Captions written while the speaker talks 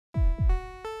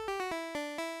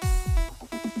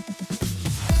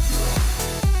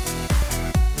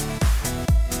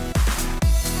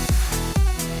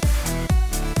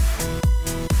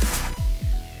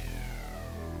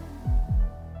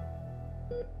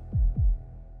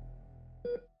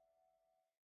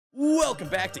Welcome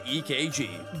back to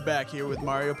EKG. Back here with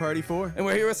Mario Party 4. And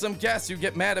we're here with some guests who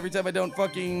get mad every time I don't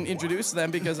fucking introduce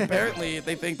them because apparently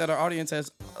they think that our audience has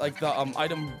like the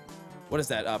item, what is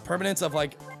that, permanence of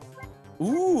like,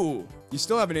 ooh. You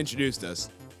still haven't introduced us.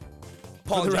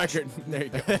 Paul For the Josh. record. There you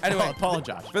go. Anyway, Paul and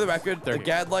Josh. for the record, the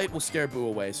Gadlight will scare Boo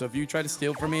away. So if you try to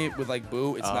steal from me with like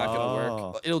Boo, it's not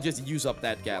gonna work. It'll just use up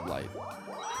that Gadlight.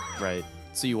 Right.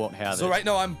 So you won't have it. So right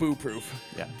now I'm Boo proof.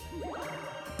 Yeah.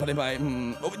 But am I,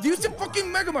 use the fucking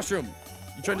Mega Mushroom!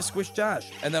 You tried to squish Josh.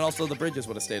 And then also the bridges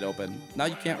would have stayed open. Now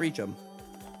you can't reach him.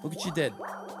 Look what you did.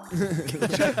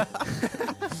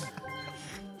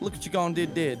 Look what you gone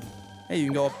did. Hey, you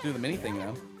can go up through the mini thing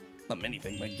now. Not mini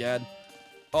thing, my god.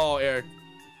 Oh, Eric.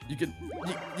 You could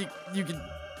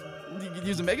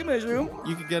use a Mega Mushroom.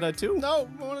 You could get a 2. No,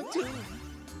 I want a 2.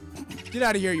 Get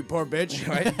out of here, you poor bitch.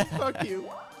 Right? Fuck you.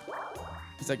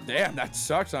 He's like, damn, that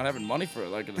sucks not having money for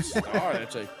like a star.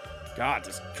 It's like, God,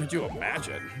 could you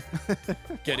imagine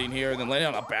getting here and then landing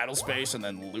on a battle space and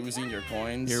then losing your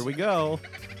coins? Here we go.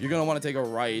 You're gonna want to take a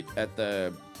right at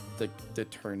the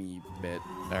turny bit.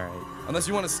 All right. Unless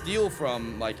you want to steal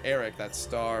from like Eric that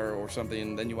star or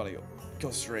something, then you want to go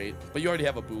straight. But you already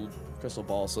have a Boo crystal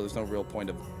ball, so there's no real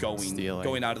point of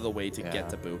going out of the way to get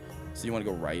to Boo. So you want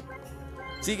to go right.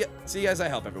 See, guys, I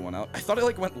help everyone out. I thought it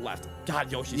like went left.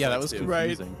 God, Yoshi. Yeah, that was too.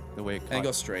 confusing. The way it And it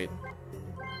goes straight.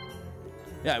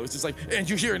 Yeah, it was just like, and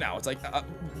you're here now. It's like,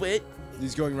 wait.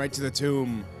 He's going right to the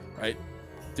tomb. Right?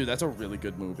 Dude, that's a really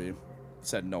good movie.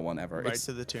 Said no one ever. Right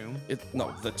to the tomb?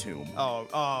 No, the tomb.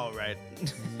 Oh, right.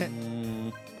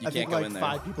 You can't go in there.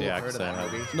 5 people have heard of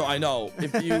that movie. No, I know.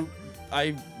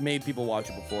 I made people watch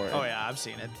it before. Oh, yeah, I've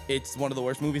seen it. It's one of the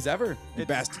worst movies ever. The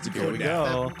bastards are Here going we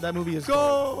down. go. That movie is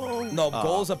Go! No,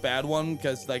 goal's a bad one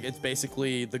because like it's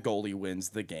basically the goalie wins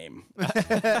the game.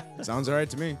 Sounds alright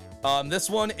to me. This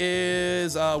one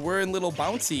is we're in little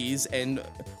bouncies and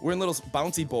we're in little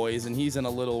bouncy boys and he's in a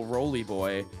little roly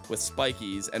boy with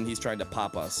spikies and he's trying to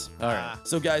pop us. All right.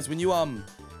 So guys, when you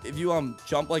if you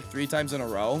jump like 3 times in a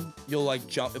row, you'll like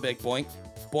jump like boink,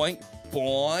 boink,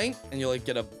 boink, and you'll like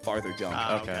get a farther jump.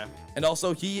 Okay. And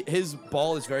also his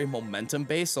ball is very momentum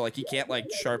based, so like he can't like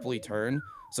sharply turn.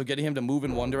 So getting him to move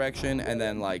in one direction and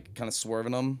then like kind of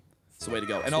swerving him is the way to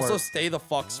go. And also stay the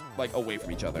fucks like away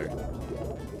from each other.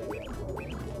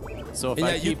 So if And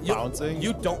I keep you, bouncing,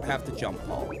 you don't have to jump,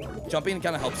 Paul. Jumping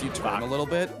kind of helps you turn a little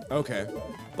bit, Okay.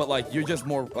 but like you're just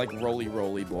more like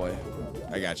roly boy.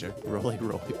 I got you. roly.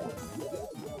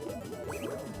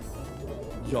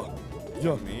 Yeah.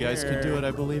 You guys can do it.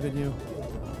 I believe in you.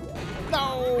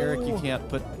 No! Eric, you can't,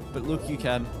 but Luke, you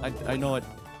can. I know it.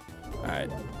 All right.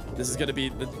 This is gonna be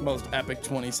the most epic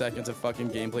 20 seconds of fucking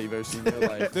gameplay you've ever seen in your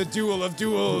life. The duel of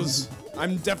duels.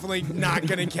 I'm definitely not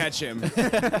gonna catch him.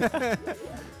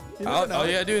 All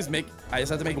you gotta do is I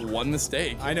just have to make one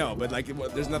mistake. I know, but like,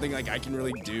 there's nothing like I can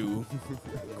really do.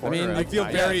 I mean, I feel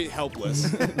very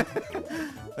helpless.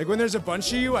 Like when there's a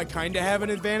bunch of you, I kind of have an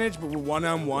advantage, but with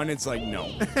one-on-one, it's like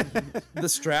no. the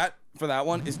strat for that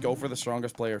one is go for the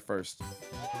strongest player first.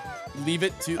 Leave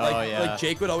it to like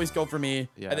Jake would always go for me,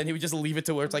 and then he would just leave it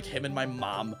to where it's like him and my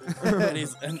mom,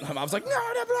 and my mom's like no,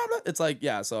 blah, blah, blah. It's like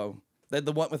so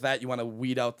the one with that you want to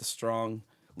weed out the strong,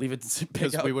 leave it to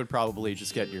pick out. We would probably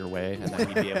just get your way, and then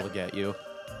we'd be able to get you.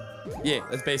 Yeah,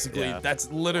 that's basically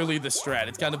that's literally the strat.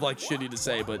 It's kind of like shitty to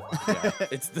say, but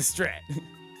it's the strat.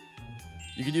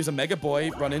 You could use a Mega Boy,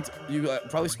 run into you,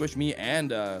 probably squish me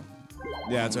and Yeah,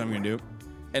 that's what I'm gonna do.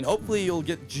 and hopefully you'll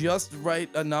get just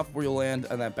right enough where you'll land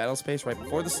on that battle space right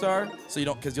before the star, so you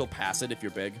don't, because you'll pass it if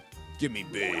you're big. Give me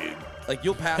big. Like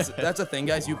you'll pass. That's the thing,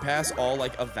 guys. You pass all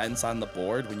like events on the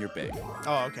board when you're big.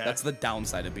 Oh, okay. That's the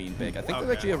downside of being big. I think that's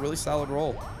actually a really solid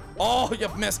roll. Oh, you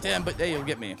missed him, but hey, you'll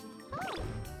get me. You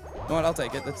know what? I'll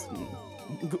take it. That's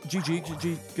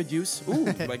GG. Good use. Ooh,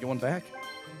 might get one back.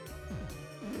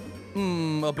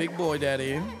 A big boy,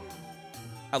 daddy.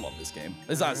 I love this game.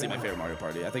 This is honestly my favorite Mario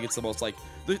Party. I think it's the most like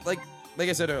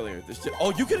I said earlier.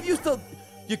 Oh, you could have used the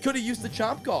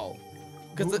chomp call.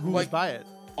 Because Who was by it?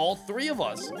 all 3 of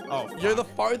us. Oh, you're the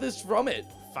farthest from it.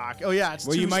 Fuck. Oh yeah, it's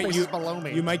Well, 2 you spaces below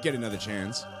me. You might get another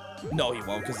chance. No, he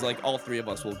won't, because like all 3 of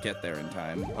us will get there in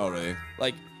time. Oh really?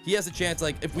 Like he has a chance.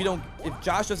 Like if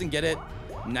Josh doesn't get it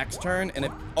next turn, and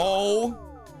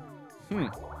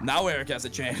now Eric has a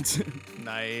chance.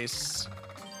 Nice.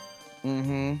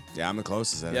 Yeah, I'm the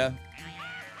closest. Yeah.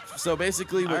 So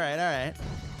basically, All right.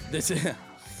 this is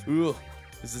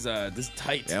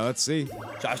tight. Yeah, let's see.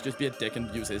 Josh just be a dick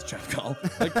and use his chomp call.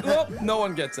 Like, oh, no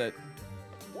one gets it.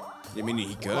 I mean,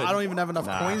 he could. Well, I don't even have enough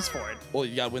coins for it. Well,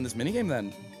 you gotta win this minigame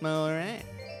then. All right.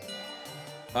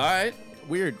 All right.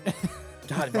 Weird.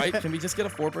 God, right? Can we just get a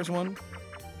 4-person one?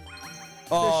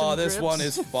 Oh, and this grips. one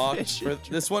is fucked.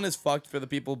 This one is fucked for the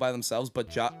people by themselves,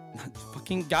 but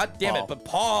fucking goddamn it. But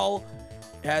Paul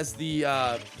has the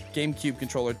GameCube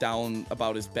controller down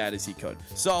about as bad as he could.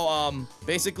 So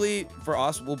basically, for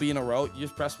us, we'll be in a row. You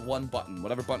just press one button,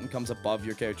 whatever button comes above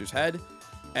your character's head,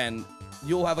 and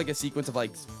you'll have like a sequence of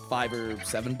like 5 or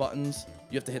 7 buttons.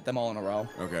 You have to hit them all in a row.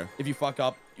 Okay. If you fuck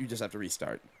up, you just have to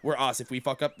restart. Where us, if we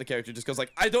fuck up, the character just goes like,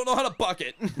 I don't know how to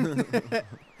bucket.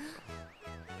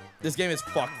 This game is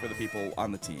fucked for the people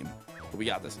on the team. But we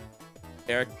got this.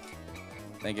 Eric,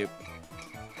 thank you.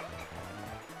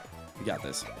 We got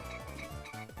this.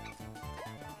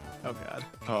 Oh god.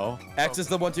 Oh. X is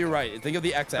the one to your right. Think of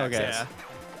the X axis. Okay. Yeah.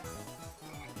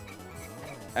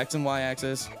 X and Y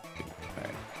axis. All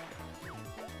right.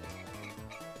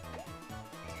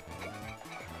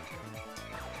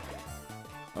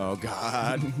 Oh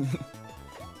God.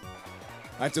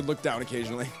 I have to look down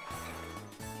occasionally.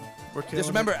 We're killing Just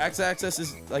remember, X axis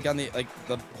is like on the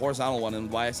horizontal one, and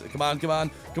Y axis. Come on, come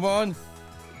on, come on.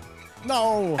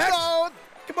 No. X. No.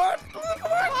 Come on,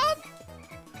 come on.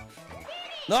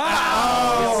 No!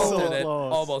 Oh, Almost so did it.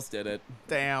 close. Almost did it.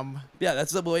 Damn. Yeah,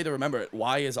 that's the way to remember it.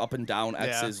 Y is up and down, X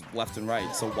Yeah. is left and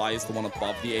right. So Y is the one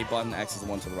above the A button, X is the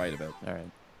one to the right of it. All right.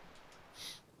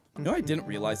 You know, I didn't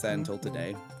realize that until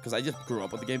today, because I just grew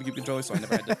up with the GameCube controller, so I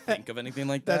never had to think of anything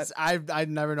like that. That's I've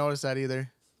never noticed that either.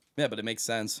 Yeah, but it makes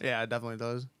sense. Yeah, it definitely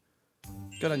does.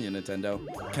 Good on you, Nintendo.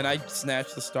 Can I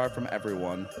snatch the star from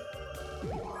everyone?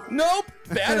 Nope!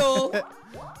 Battle!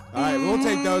 All right, we'll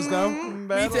take those though.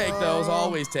 We take those,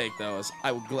 always take those.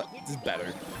 I will this is better.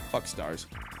 Fuck stars.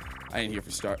 I ain't here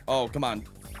for star. Oh, come on.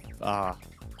 Ah.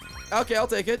 Okay, I'll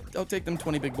take it. I'll take them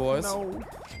 20 big boys. No.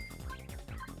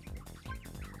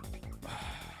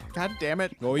 God damn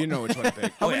it. Well, you know which one to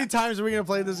pick. How many times are we gonna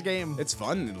play this game? It's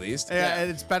fun at least. Yeah, and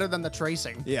it's better than the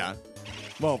tracing. Yeah.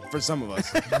 Well, for some of us.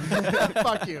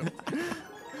 Fuck you.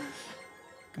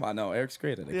 Come on, no, Eric's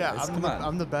great at it. Yeah, guys. I'm Come on.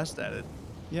 I'm the best at it.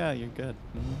 Yeah, you're good.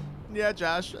 Yeah,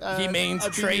 Josh. He mains I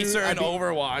beat Tracer you- I and beat-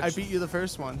 Overwatch. I beat you the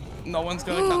first one. No one's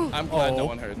gonna come. I'm glad no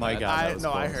one heard my that. God. that I was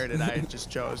no, I close. heard it. I just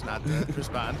chose not to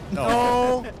respond.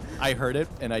 No. I heard it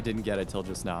and I didn't get it till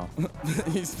just now.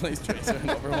 He plays Tracer and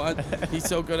Overwatch. He's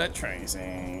so good at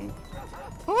tracing.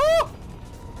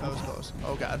 That was close.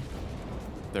 Oh god.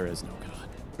 There is no God.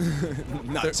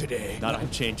 Not today. Not on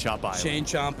Chain Chomp Island. Chain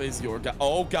Chomp is your god.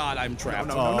 Oh god, I'm trapped.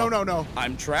 No.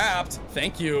 I'm trapped.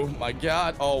 Thank you. My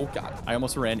god. Oh god. I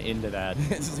almost ran into that.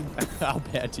 This is- How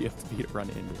bad do you have to be to run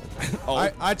into it? oh,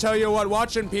 I tell you what,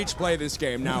 watching Peach play this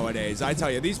game nowadays, I tell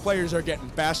you, these players are getting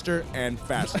faster and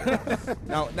faster.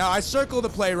 now I circle the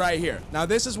play right here. Now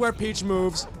this is where Peach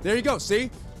moves. There you go.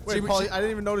 See? Wait, See, Paulie, I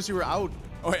didn't even notice you were out.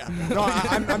 Oh yeah. No,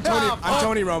 I'm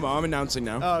Tony Romo. I'm announcing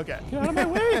now. Oh, okay. Get out of my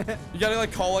way. You gotta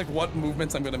like call like what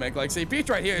movements I'm gonna make. Like say Peach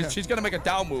right here, she's gonna make a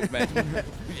down movement.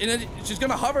 And then she's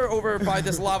gonna hover over by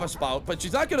this lava spout, but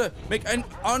she's not gonna make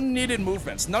unneeded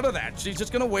movements. None of that. She's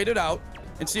just gonna wait it out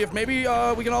and see if maybe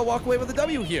we can all walk away with a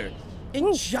W here.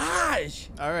 And Josh.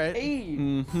 All right.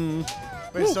 Hey.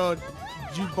 Wait, so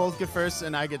you both get first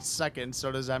and I get second.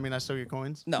 So does that mean I still get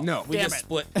coins? No. No. We Damn just it.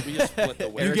 split. We just split the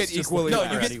win. You get equally. No,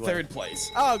 fast. you get Anyway. third place.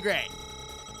 Oh, great.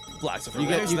 Blocks it for You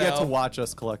get winners, to though. watch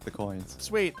us collect the coins.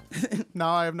 Sweet.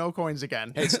 Now I have no coins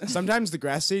again. Hey, sometimes the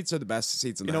grass seats are the best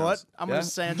seats in You the know house. what? I'm Yeah? gonna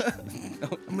sanch.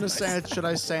 I'm gonna sanch. Should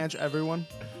I sanch everyone?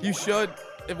 You should.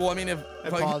 Well, I mean, if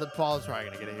And Paul's probably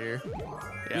gonna get it here.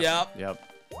 yeah, Yep.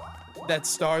 that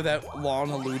star that long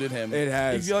eluded him. It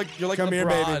has. You're like Come LeBron. here,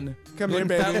 baby. Come You're here, like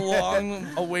baby. That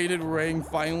long-awaited ring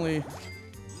finally.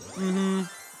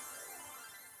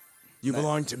 You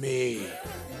belong to me.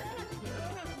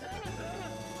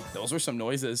 Those were some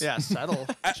noises. Yeah, settle.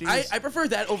 Jeez. I prefer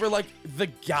that over like the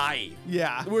guy.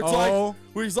 yeah. Where it's Oh. like,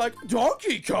 where he's like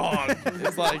Donkey Kong.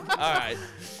 It's like, all right.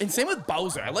 And same with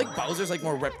Bowser. I like Bowser's like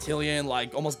more reptilian,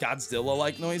 like almost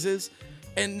Godzilla-like noises.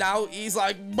 And now he's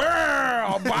like,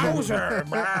 "Brr, Bowser.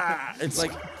 Brr." It's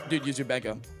like, dude, use your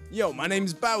Benga. Yo, my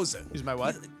name's Bowser. Use my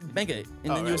what? Benga. And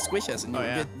then right. you squish us and you Oh,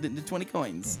 yeah. get the 20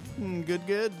 coins.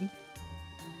 Good.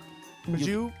 Would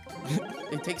you?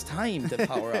 It takes time to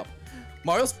power up.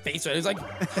 Mario's face right, he's like,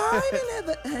 I'm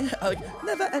in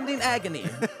never-ending agony.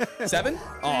 7?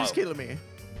 Oh, He's killing me.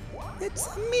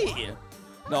 it's me.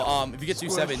 No, if you get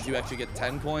 2 Squish. 7s, you actually get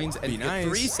 10 coins, and Be if you nice. get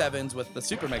 3 7s with the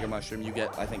Super Mega Mushroom, you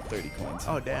get, I think, 30 coins.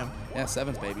 Oh damn. Yeah,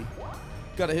 7s, baby.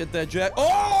 Gotta hit that jack.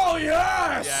 Oh,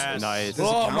 yes! Yes. Nice.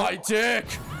 Oh, count? my dick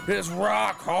is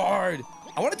rock hard.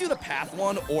 I want to do the Path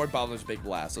one or Bowser's Big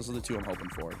Blast. Those are the two I'm hoping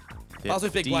for.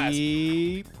 Bowser's Big Blast.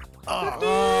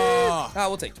 Oh, Ah,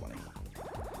 we'll take 20.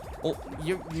 Well,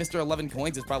 you're Mr. 11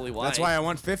 coins is probably why. that's why I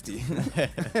want 50.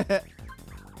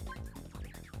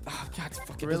 Oh, God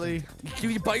fucking Really?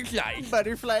 Give me butterfly.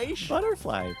 Butterfly.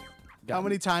 Butterfly. How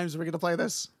many times are we gonna play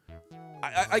this?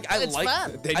 I It's like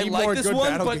fun. They I need like more this good one,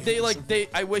 battle but games.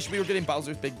 I wish we were getting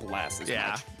Bowser's Big Blast as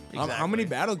much. How many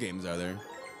battle games are there?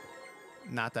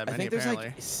 Not that I many, think there's apparently.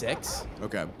 like 6.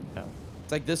 Okay. Yeah.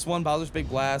 It's like this one, Bowser's Big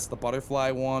Blast, the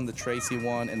Butterfly one, the Tracy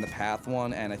one, and the Path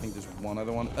one, and I think there's one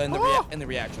other one, and the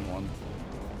Reaction one.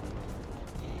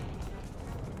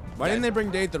 Why didn't they bring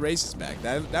Date the Races back?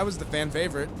 That was the fan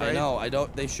favorite, right? I know,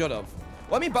 they should have.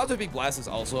 Well, I mean, Bowser's Big Blast is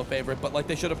also a favorite, but like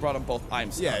they should have brought them both.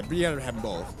 I'm stuck. Yeah, but you gotta have them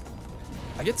both.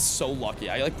 I get so lucky.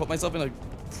 I like put myself in a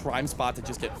prime spot to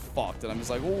just get fucked, and I'm just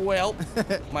like, well,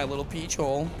 my little peach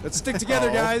hole. Let's stick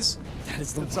together, guys. That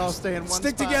is the Let's all stay in one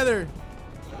Stick spot. together.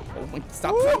 Oh my,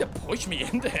 stop trying to push me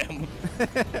into him.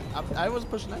 I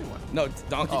wasn't pushing anyone. No,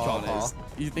 Donkey Kong is.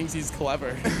 He thinks he's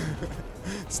clever.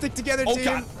 Stick together, Oh team.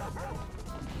 god.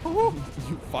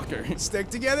 You fucker. Stick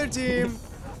together, team.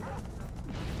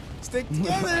 Stick I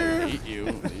together. hate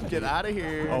you. Get out of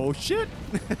here. Oh shit.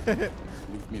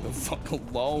 Leave me the fuck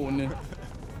alone.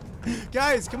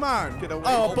 Guys, come on. Get away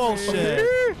Oh from bullshit.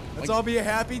 me. Let's all be a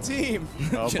happy team.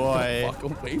 Oh Get boy. the fuck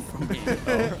away from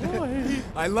me.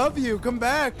 I love you. Come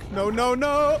back. No, no,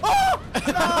 no. Oh!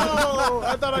 No!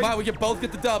 I thought Come on, we can both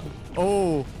get the dub.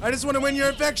 Oh. I just want to win your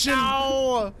affection.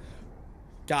 Ow!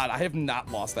 God, I have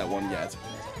not lost that one yet.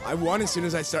 I won as soon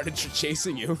as I started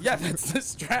chasing you. Yeah, that's the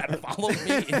strat. Follow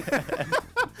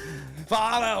me.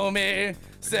 Follow me.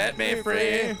 Set me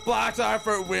free. Blocks are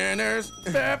for winners.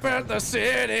 Pepper the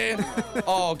city.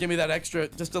 Oh, give me that extra,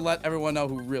 just to let everyone know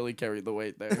who really carried the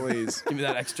weight there. Please. Give me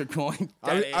that extra coin.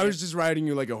 I was just riding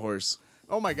you like a horse.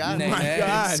 Oh my god. Nay, my nay.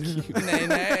 God. Nay,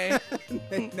 nay.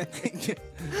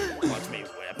 Watch me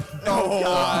whip. Oh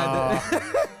god.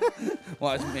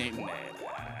 Watch me nay.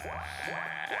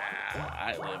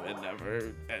 I live in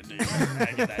never-ending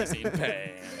agonizing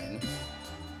pain.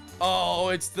 Oh,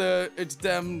 it's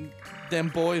them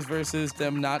boys versus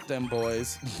them not them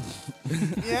boys.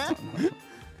 Yeah?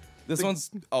 This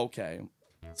one's okay.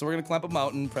 So we're gonna clamp a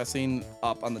mountain, pressing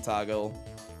up on the toggle,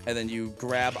 and then you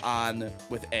grab on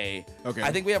with A. Okay.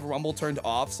 I think we have rumble turned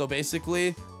off, so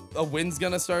basically a wind's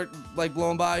gonna start like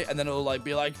blowing by, and then it'll like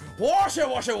be like wash it,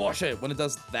 wash it, wash it. When it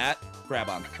does that, grab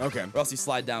on. Okay. Or else you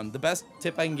slide down. The best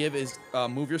tip I can give is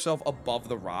move yourself above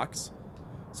the rocks.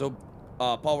 So,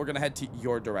 Paul, we're gonna head to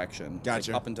your direction.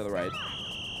 Gotcha. Like, up and to the right.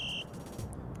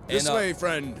 This And, way,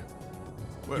 friend.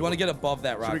 You want to get above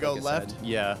that rock. Should we go like I said. left?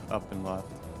 Yeah, up and left.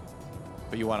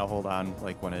 But you want to hold on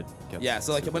like when it gets. Yeah,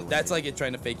 so like super when, that's windy. like it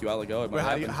trying to fake you out. Like, oh, it might Wait,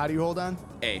 happen. how do you hold on?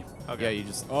 A. Yeah, you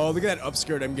just. Oh, look at that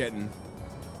upskirt I'm getting.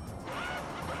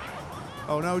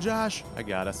 Oh no, Josh. I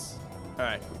got us. All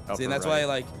right. See, and that's why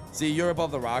like, see, you're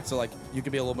above the rock, so like you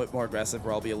can be a little bit more aggressive,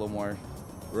 or I'll be a little more.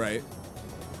 Right.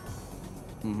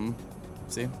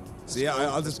 See, So yeah,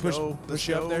 I'll just push go, push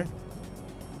you up go. there.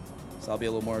 so I'll be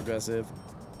a little more aggressive.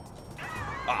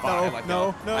 Ah, No, I let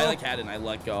no, go. no. I like had it and I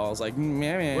let go. I was like,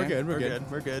 meh. We're good. We're We're good.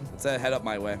 good. We're good. Let's head up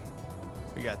my way.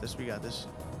 We got this. We got this.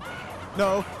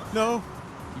 No, no.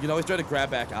 You can always try to grab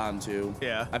back on too.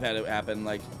 Yeah. I've had it happen.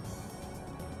 Like,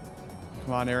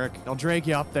 Come on, Eric. I'll drag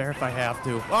you up there if I have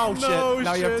to. Oh No, shit!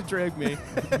 Now you have shit. to drag me.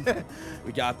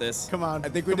 we got this. Come on. I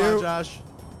think we Come on, do. Josh.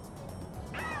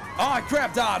 Oh, I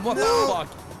crapped on. What No. the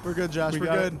fuck? We're good, Josh. We're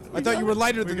got good. it. I thought you were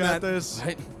lighter We than got that. this.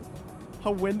 Right.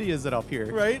 How windy is it up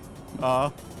here? Right?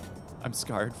 I'm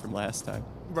scarred from last time.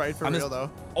 Right, for I'm real just- though.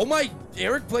 Oh my,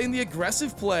 Eric playing the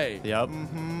aggressive play. Yep.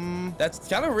 That's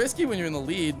kind of risky when you're in the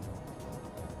lead.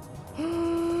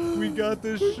 We got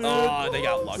this shit. Oh, they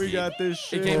got lucky. We got this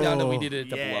shit. It came down to we needed it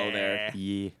to blow there.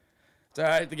 Yeah. It's all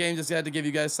right. The game just had to give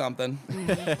you guys something.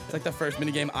 It's like the first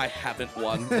minigame I haven't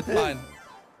won. It's fine.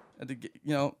 Had to, you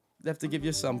know, they have to give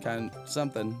you something. Well,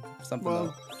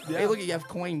 though. yeah. Hey, look, you have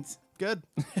coins. Good.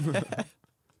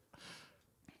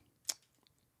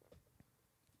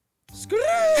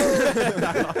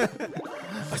 I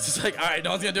was just like, all right,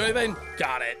 no one's gonna do anything.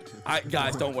 Got it.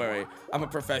 Guys, don't worry. I'm a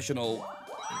professional.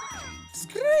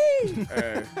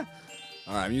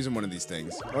 All right, I'm using one of these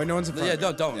things. Oh, wait, no one's in front Yeah,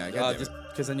 of me. don't. Yeah, goddamn it. Just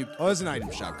because then you. Oh, there's an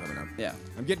item shop coming up. Yeah.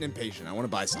 I'm getting impatient. I want to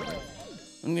buy something.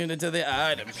 I'm going to the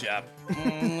item shop.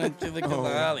 To the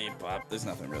lollipop. There's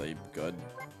nothing really good.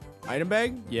 Item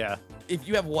bag? Yeah. If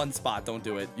you have one spot, don't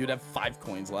do it. You'd have 5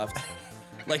 coins left.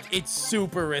 Like, it's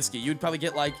super risky. You'd probably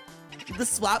get, like, the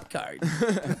swap card.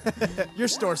 Your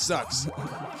store sucks.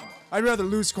 I'd rather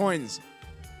lose coins.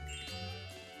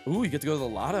 Ooh, you get to go to the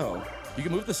lotto. You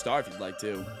can move the star if you'd like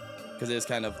to. Because it is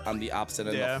kind of on the opposite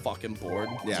end Yeah. of the fucking board.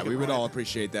 Yeah, we would all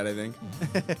appreciate that, I think.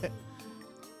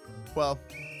 Well,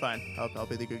 fine. I'll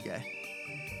be the good guy.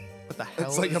 What the hell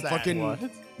It's like is a that? fucking. What?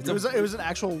 It was an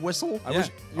actual whistle. I wish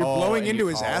you're Oh, blowing and into you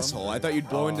his call him? asshole. I thought you'd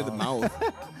blow into the mouth.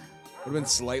 Would have been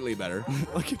slightly better.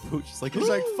 Look at Pooch. He's like, He's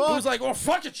like, fuck. Who's like, oh,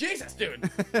 fuck it, Jesus, dude.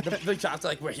 the cops are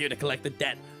like, we're here to collect the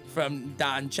debt from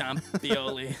Don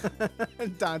Chompioli.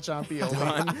 Don Chompioli.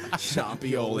 Don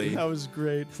Chompioli. That was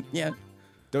great. Yeah.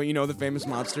 Don't you know the famous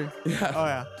mobster? Yeah. Oh,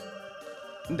 yeah.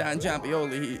 Don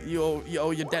Chompioli, you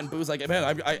owe your dent booze. Like, man,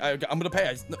 I'm gonna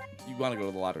pay. No, you want to go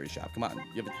to the lottery shop? Come on,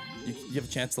 you have a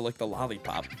chance to lick the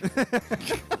lollipop.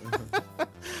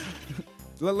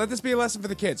 Let this be a lesson for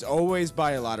the kids. Always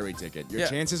buy a lottery ticket. Your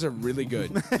chances are really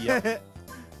good. yep.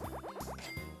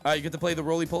 You get to play the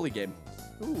roly-poly game.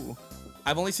 Ooh.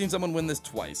 I've only seen someone win this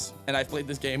twice, and I've played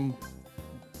this game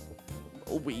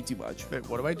way too much. Wait,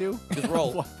 what do I do? Just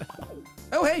roll.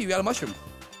 Oh, hey, you got a mushroom.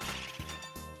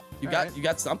 You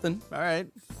got something. All right.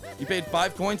 You paid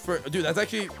 5 coins for, dude. That's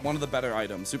actually one of the better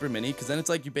items, super mini, because then it's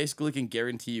like you basically can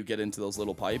guarantee you get into those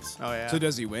little pipes. Oh, yeah. So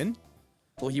does he win?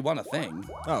 Well, he won a thing.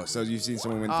 Oh, so you've seen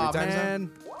someone win 3 times now?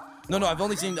 man. No, I've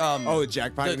only seen Oh, the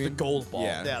jackpot. the you mean? gold ball.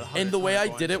 Yeah. Yeah, And the way I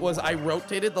 100 did it was I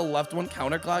rotated the left one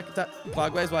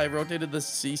counterclockwise while I rotated the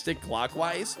C stick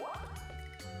clockwise.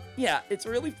 Yeah, it's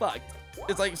really fucked.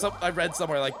 It's like I read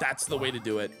somewhere like that's the way to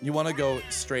do it. You want to go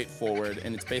straight forward,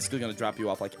 and it's basically going to drop you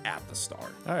off like at the star.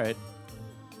 All right.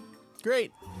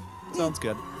 Great. Sounds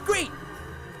good. Great.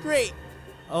 Great.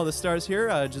 Oh, the star's here.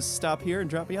 Just stop here and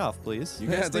drop me off, please. You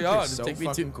Yeah, guys it's think like, you're oh, just so take me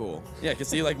fucking to- cool. Yeah, cause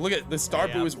see, like, look at the star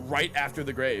Yeah. boo is right after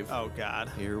the grave. Oh, God.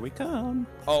 Here we come.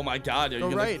 Oh my God, are you Go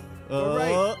gonna? right. Go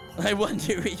right. I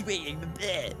wonder which way in the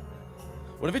bed.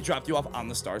 What if it dropped you off on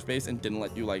the star space and didn't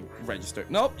let you like register?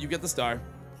 Nope, you get the star.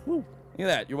 Woo. Look at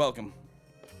that. You're welcome.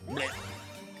 Blech.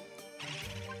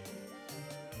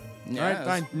 All right,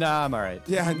 fine. Nah, I'm all right.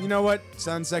 Yeah, you know what?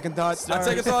 Son, second thought. On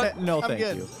second thought, No, I'm thank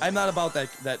good. you. I'm not about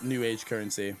that new age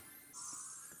currency.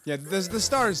 Yeah, the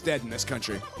star is dead in this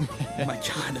country. Oh my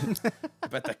God. I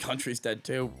bet the country's dead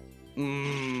too.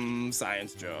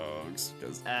 Science jokes.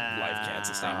 Because life can't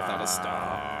sustain without a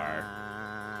star.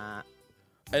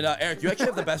 And Eric, you actually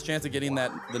have the best chance of getting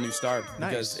the new star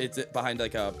because Nice. it's behind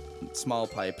like a small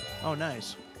pipe. Oh,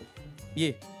 nice.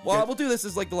 Yeah. Well, we'll do this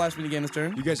as like the last minigame this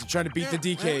turn. You guys are trying to beat the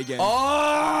DK again.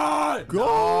 Oh!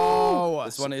 Go!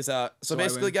 This one is so I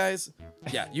basically, win. guys.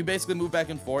 Yeah, you basically move back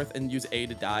and forth and use A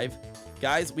to dive.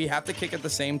 Guys, we have to kick at the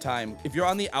same time. If you're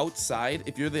on the outside,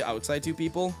 if you're the outside 2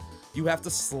 people, you have to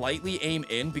slightly aim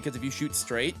in because if you shoot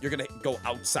straight, you're gonna go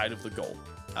outside of the goal.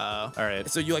 All right.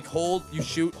 So you like hold, you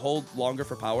shoot, hold longer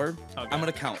for power. Okay. I'm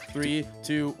gonna count 3,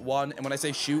 2, 1, and when I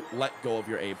say shoot, let go of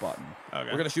your A button. Okay.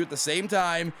 We're gonna shoot at the same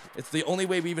time. It's the only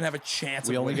way we even have a chance.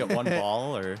 We of only winning. get one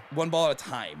ball, or one ball at a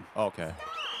time. okay.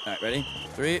 All right, ready?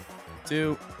 3,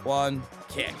 2, 1,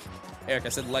 kick. Eric, I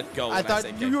said let go. I when thought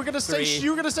say kick. you were gonna say 3,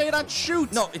 you were gonna say it on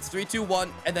shoot. No, it's 3, 2, 1,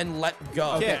 and then let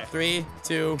go. Okay. 3,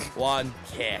 2, 1,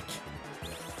 kick.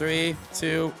 3,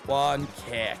 2, 1,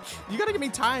 kick. You gotta give me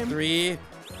time. 3,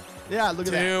 Yeah, look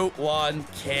at that. 2, 1,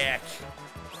 kick.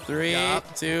 3,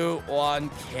 Yup. 2, 1,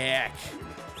 kick.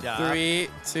 Yeah. 3,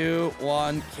 2,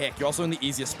 1, kick. You're also in the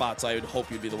easiest spot, so I would hope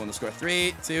you'd be the one to score.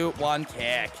 3, 2, 1,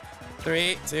 kick.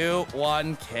 3, 2,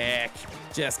 1, kick.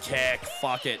 Just kick.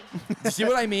 Fuck it. You see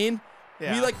what I mean?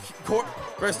 Yeah. We like,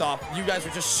 first off, you guys are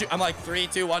just I'm like 3,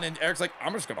 2, 1, and Eric's like,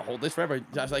 I'm just gonna hold this forever.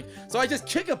 Josh's like, so I just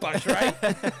kick a bunch, right?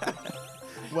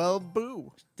 Well,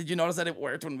 boo. Did you notice that it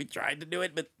worked when we tried to do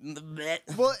it? But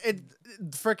Well, it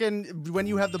frickin' when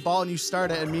you have the ball and you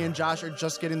start it, and me and Josh are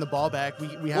just getting the ball back,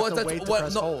 we have to wait to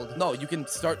press hold. No, you can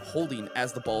start holding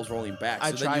as the ball's rolling back.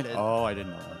 I so tried then it. Oh, I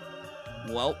didn't know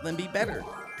that. Well, then be better.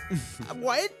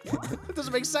 What? That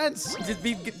doesn't make sense.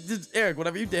 Just Eric,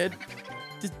 whatever you did,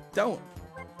 just don't.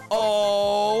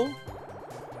 Oh.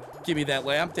 Give me that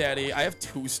lamp, Daddy. I have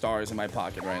 2 stars in my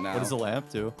pocket right now. What does the lamp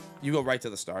do? You go right to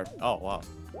the star. Oh, wow.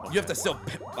 You have to still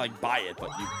like buy it, but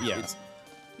you Yeah. It's,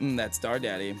 that star,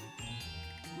 Daddy.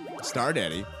 Star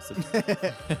Daddy.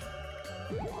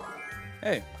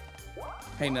 Hey,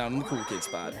 hanging out in the cool kid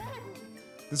spot.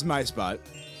 This is my spot.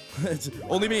 It's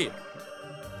only me.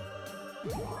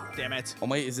 Damn it. Oh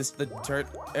my, is this the turn?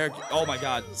 Eric, oh my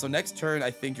God. So next turn, I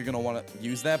think you're gonna want to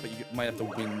use that, but you might have to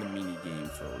win the mini game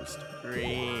first.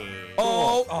 Great.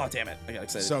 Oh, damn it. I got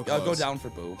excited. So Go close. down for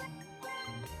Boo.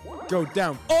 Go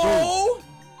down. Oh!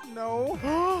 No.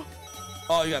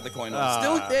 Oh, you got the coin.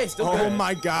 Still Oh good.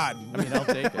 my God. I mean, I'll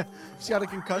take it. He's got a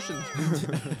concussion.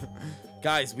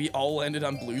 Guys, we all landed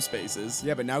on blue spaces.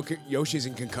 Yeah, but now Yoshi's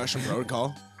in concussion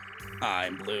protocol.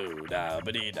 I'm blue. Da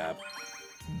ba dee da.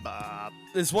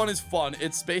 This one is fun.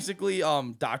 It's basically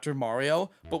Dr. Mario,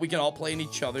 but we can all play in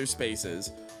each other's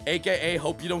spaces. AKA,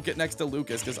 hope you don't get next to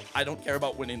Lukas, because I don't care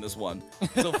about winning this one.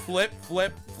 So flip,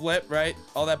 flip, flip, right?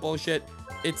 All that bullshit.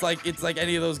 It's like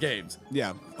any of those games.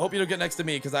 Yeah. Hope you don't get next to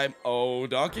me, because I'm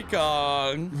Donkey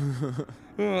Kong.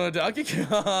 Donkey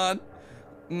Kong.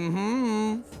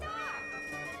 Mm-hmm.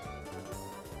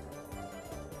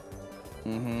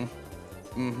 Mm-hmm.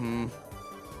 Mm-hmm.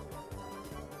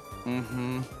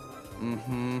 Mm-hmm.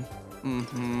 Mm-hmm.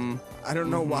 Mm-hmm. I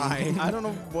don't know why. I don't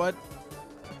know what.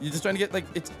 You're just trying to get like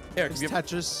it's Eric. It's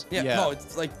Tetris. Yeah. No,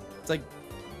 it's like.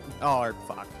 Oh,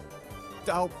 fuck.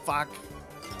 Oh, fuck.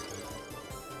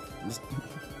 Just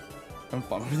having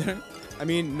fun over there. I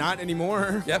mean, not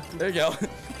anymore. Yep. There you go.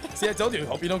 See, I told you.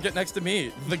 Hope you don't get next to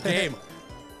me. The game.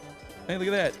 Hey, look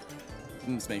at that.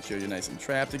 Just make sure you're nice and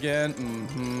trapped again.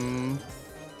 Mm-hmm.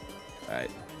 All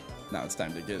right. Now it's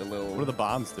time to get a little. What do the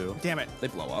bombs do? Damn it. They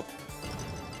blow up.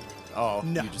 Oh,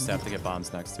 no. You just have to get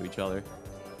bombs next to each other.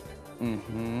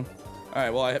 Mm-hmm. All right.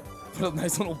 Well, I put a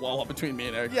nice little wall up between me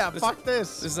and Eric. Yeah, fuck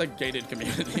this. This is a gated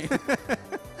community.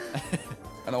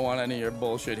 I don't want any of your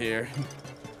bullshit here.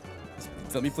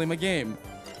 Just let me play my game.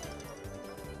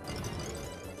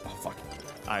 Oh, fuck.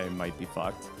 I might be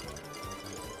fucked.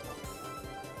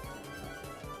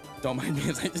 Don't mind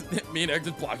me. Me and Eric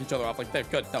just block each other off like that.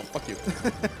 Good. No, fuck you.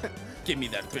 Give me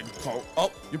that big pole.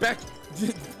 Oh, you're back.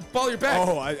 Ball, you're back.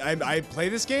 Oh, I play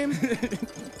this game?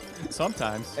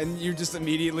 Sometimes. And you just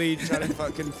immediately try to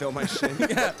fucking fill my shit?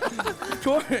 Yeah, of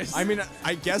course. I mean,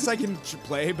 I guess I can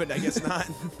play, but I guess not.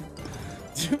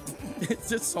 It's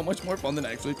just so much more fun than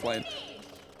actually playing.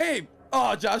 Hey,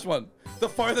 oh, Josh won. The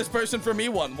farthest person from me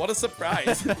won. What a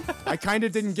surprise. I kind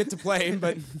of didn't get to play,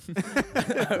 but...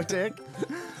 Dick.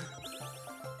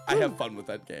 I have fun with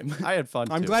that game. I had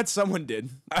fun, I'm too. glad someone did.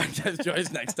 I just join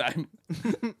next time.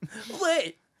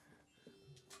 Wait.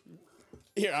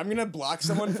 Here, I'm gonna block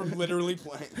someone from literally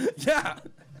playing. Yeah.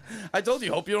 I told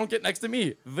you, hope you don't get next to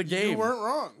me. The game. You weren't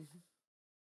wrong.